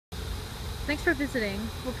Thanks for visiting.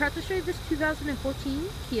 We're proud to show you this 2014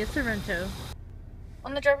 Kia Sorento.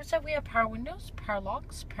 On the driver's side we have power windows, power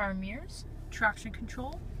locks, power mirrors, traction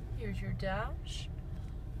control. Here's your dash.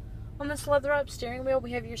 On this leather-wrapped steering wheel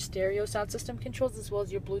we have your stereo sound system controls as well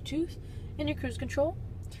as your Bluetooth and your cruise control.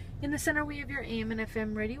 In the center we have your AM and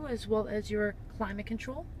FM radio as well as your climate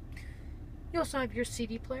control. You also have your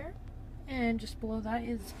CD player. And just below that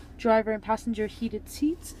is driver and passenger heated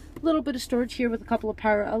seats. A little bit of storage here with a couple of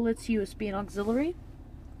power outlets, USB and auxiliary.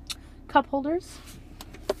 Cup holders.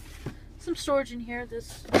 Some storage in here.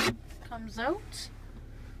 This comes out.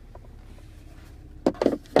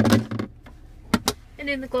 And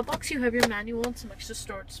in the glove box you have your manual and some extra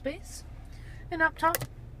storage space. And up top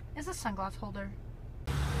is a sunglass holder.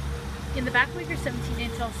 In the back we have your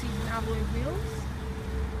 17-inch all-season alloy wheels.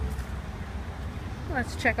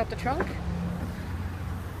 Let's check out the trunk.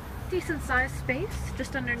 Decent sized space.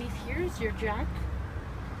 Just underneath here is your jack.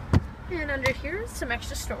 And under here is some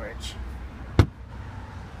extra storage.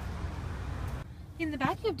 In the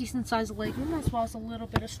back you have decent sized legroom as well as a little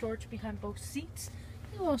bit of storage behind both seats.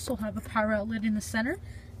 You also have a power outlet in the center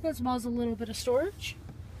as well as a little bit of storage.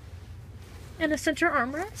 And a center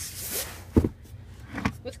armrest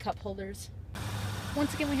with cup holders.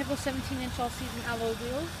 Once again, we have those 17-inch all-season alloy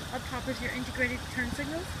wheels. Up top is your integrated turn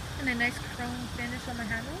signals and a nice chrome finish on the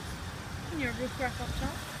handles. And your roof rack up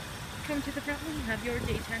top. Come to the front when you have your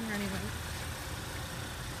daytime running lights.